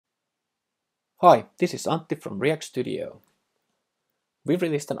Hi, this is Antti from React Studio. We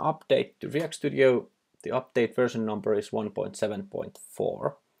released an update to React Studio. The update version number is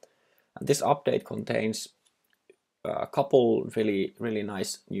 1.7.4. And this update contains a couple really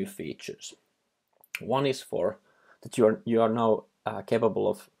nice new features. One is for that you are now capable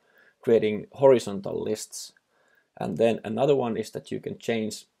of creating horizontal lists, and then another one is that you can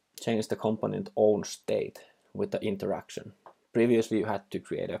change the component own state with the interaction. Previously you had to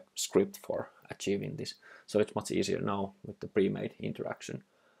create a script for achieving this, so it's much easier now with the pre-made interaction.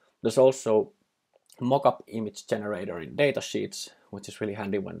 There's also mock-up image generator in datasheets, which is really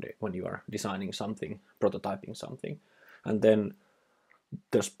handy when you are designing something, prototyping something. And then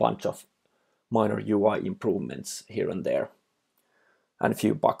there's a bunch of minor UI improvements here and there, and a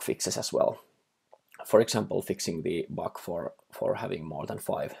few bug fixes as well. For example, fixing the bug for having more than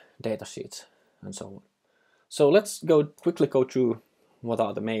 5 datasheets and so on. So let's quickly go through what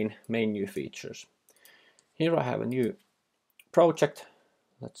are the main new features. Here I have a new project.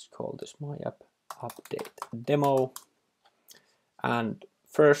 Let's call this my app update demo. And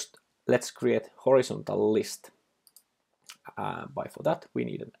first, let's create horizontal list. For that, we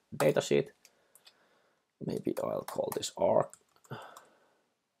need a datasheet. Maybe I'll call this arc.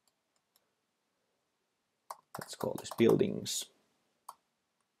 Let's call this buildings.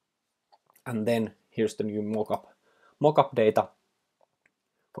 And then here's the new mockup data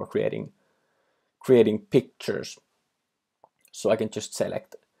for creating pictures. So I can just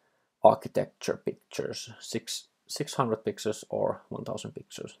select architecture pictures, 600 pictures or 1000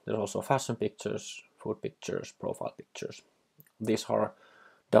 pictures. There's also fashion pictures, food pictures, profile pictures. These are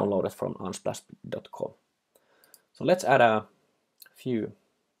downloaded from unsplash.com. So let's add a few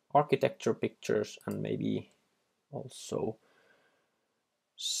architecture pictures and maybe also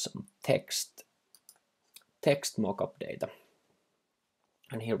some text mockup data.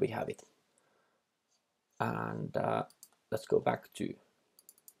 And here we have it. And let's go back to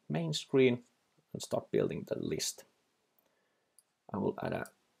main screen and start building the list. I will add an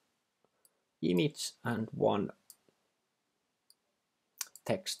image and one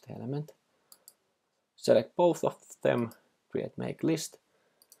text element. Select both of them, create make list.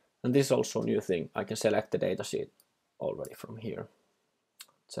 And this is also a new thing. I can select the datasheet already from here.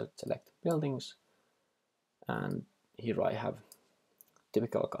 Select buildings, and here I have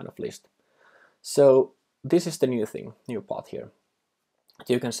typical kind of list. So this is the new part here.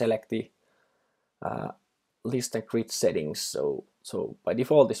 You can select the list and grid settings. So by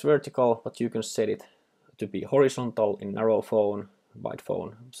default it's vertical, but you can set it to be horizontal in narrow phone, wide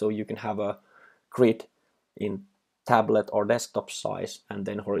phone. So you can have a grid in tablet or desktop size, and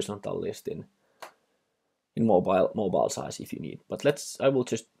then horizontal list in mobile size if you need. But I will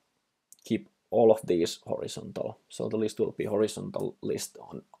just keep all of these horizontal. So the list will be horizontal list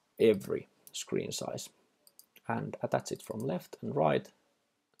on every screen size. And attach it from left and right.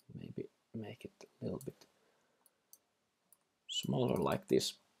 Maybe make it a little bit smaller like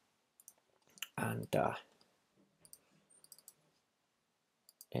this. And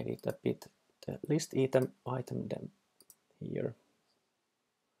edit a bit the list item then here.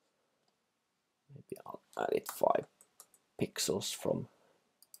 Maybe I'll add it 5 pixels from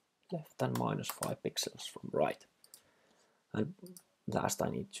left and -5 pixels from right. And last I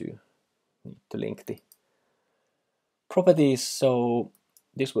need to link the properties. So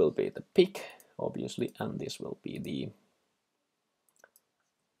this will be the pick, obviously, and this will be the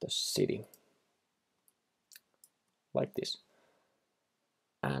city, like this.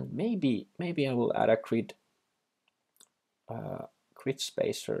 And maybe I will add a grid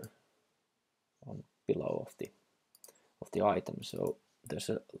spacer on below of the item. So there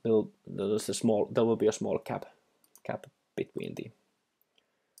will be a small gap between the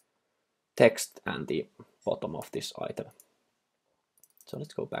text and the bottom of this item. So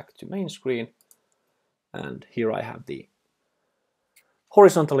let's go back to main screen, and here I have the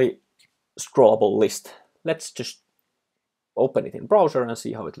horizontally scrollable list. Let's just open it in browser and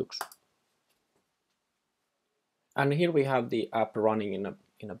see how it looks. And here we have the app running in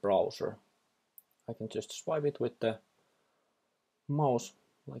a browser. I can just swipe it with the mouse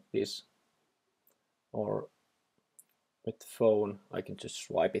like this, or with the phone I can just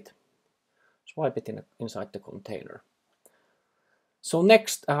swipe it inside the container. So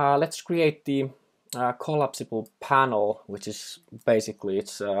next, let's create the collapsible panel, which is basically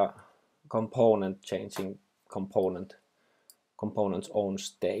it's a component changing component's own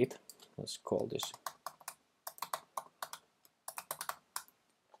state. Let's call this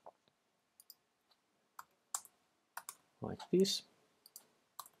like this.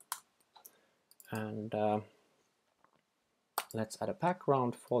 And let's add a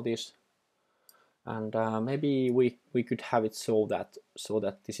background for this. and maybe we could have it so that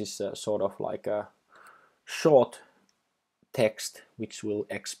this is sort of like a short text which will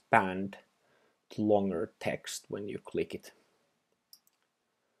expand to longer text when you click it.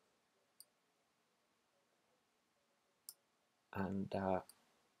 And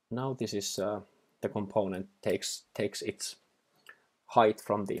now this is the component takes its height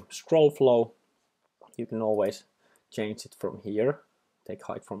from the scroll flow. You can always change it from here, take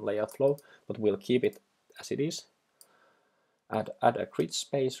height from layout flow, but we'll keep it as it is. Add a grid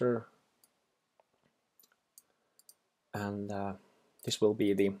spacer, and this will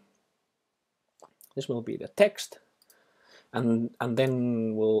be the text, and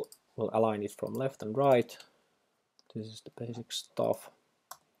then we'll align it from left and right. This is the basic stuff.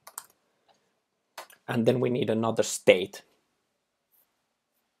 And then we need another state.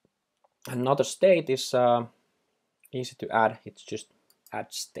 Another state is easy to add. It's just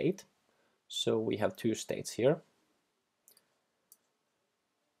add state. So we have two states here.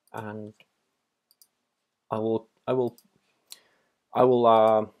 And I will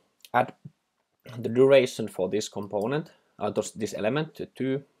add the duration for this component, this element to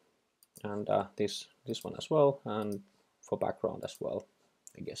 2, and this one as well, and for background as well,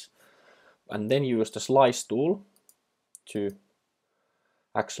 I guess. And then use the slice tool to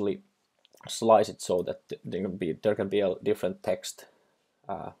actually slice it so that there can be a different text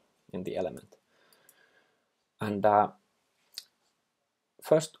in the element. And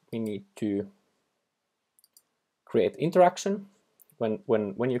first we need to create interaction.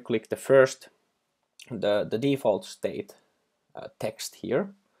 When you click the first, the default state text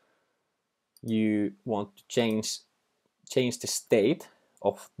here, you want to change the state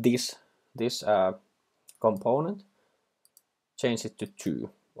of this component, change it to 2,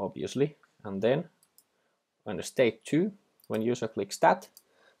 obviously, and then under state 2, when user clicks that,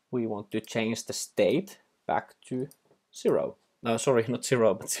 we want to change the state back to 0. No, sorry, not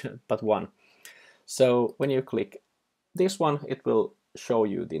 0, but 1. So when you click this one, it will show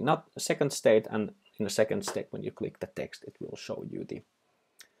you the second state, and in the second state, when you click the text, it will show you the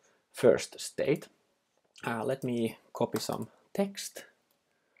first state. Let me copy some text,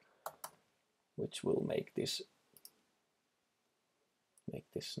 which will make this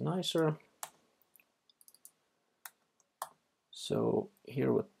nicer. So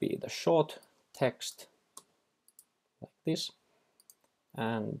here would be the short text like this,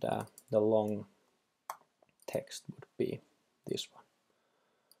 and the long text would be this one.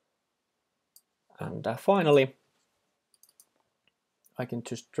 And finally, I can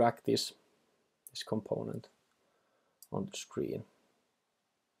just drag this component on the screen.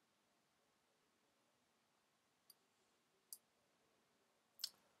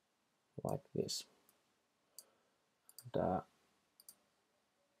 Like this. And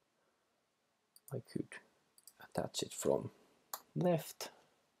I could attach it from left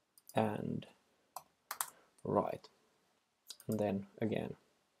and right. And then again,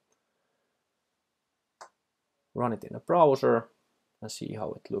 run it in a browser and see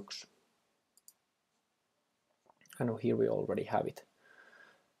how it looks. And here we already have it.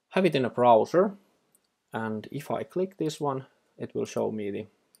 Have it in a browser, and if I click this one, it will show me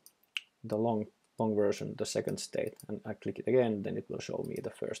the long version, the second state, and I click it again, then it will show me the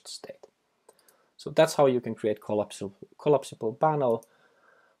first state. So that's how you can create collapsible panel,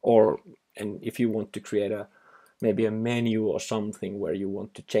 and if you want to create maybe a menu or something where you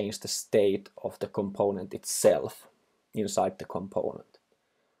want to change the state of the component itself inside the component.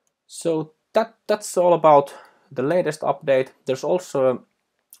 So that's all about the latest update. There's also a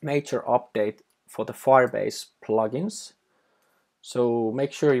major update for the Firebase plugins. So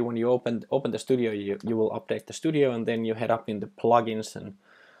make sure when you open the studio, you will update the studio, and then you head up in the plugins and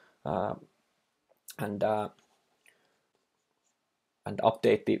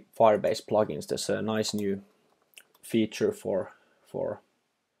update the Firebase plugins. There's a nice new feature for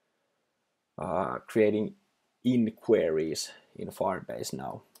creating inquiries in Firebase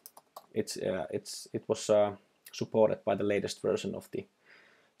now. It was supported by the latest version of the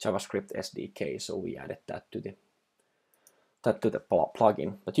JavaScript SDK, so we added that to the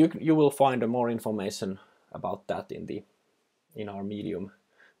plugin. But you will find more information about that in our Medium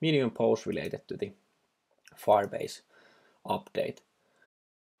post related to the Firebase update.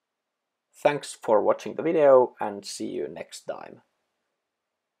 Thanks for watching the video, and see you next time.